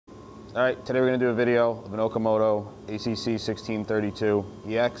All right, today we're going to do a video of an Okamoto ACC 1632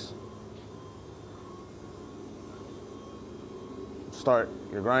 EX. Start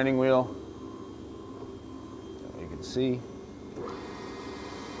your grinding wheel. You can see.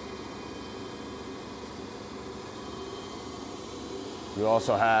 You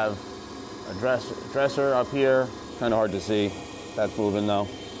also have a dresser up here. Kind of hard to see. That's moving though.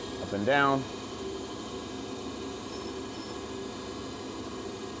 Up and down.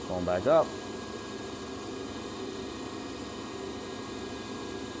 Going back up.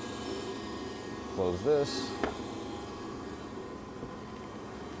 Close this.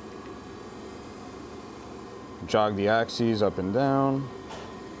 Jog the axes up and down.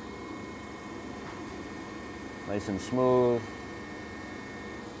 Nice and smooth.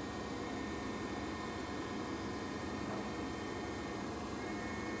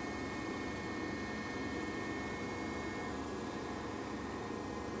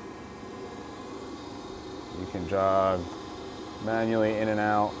 You can jog manually in and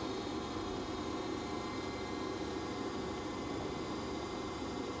out.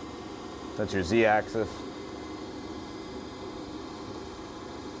 That's your Z-axis.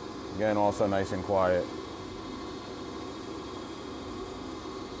 Again, also nice and quiet.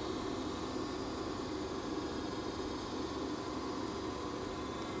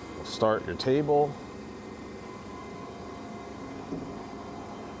 We'll start your table.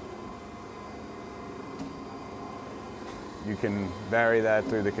 You can vary that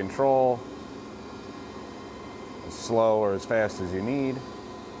through the control, as slow or as fast as you need.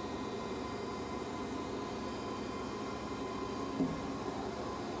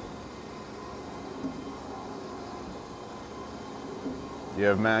 You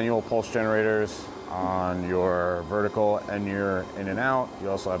have manual pulse generators on your vertical and your in and out. You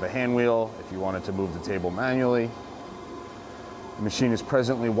also have a hand wheel if you wanted to move the table manually. The machine is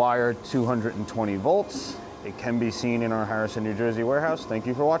presently wired 220 volts. It can be seen in our Harrison, New Jersey warehouse. Thank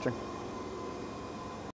you for watching.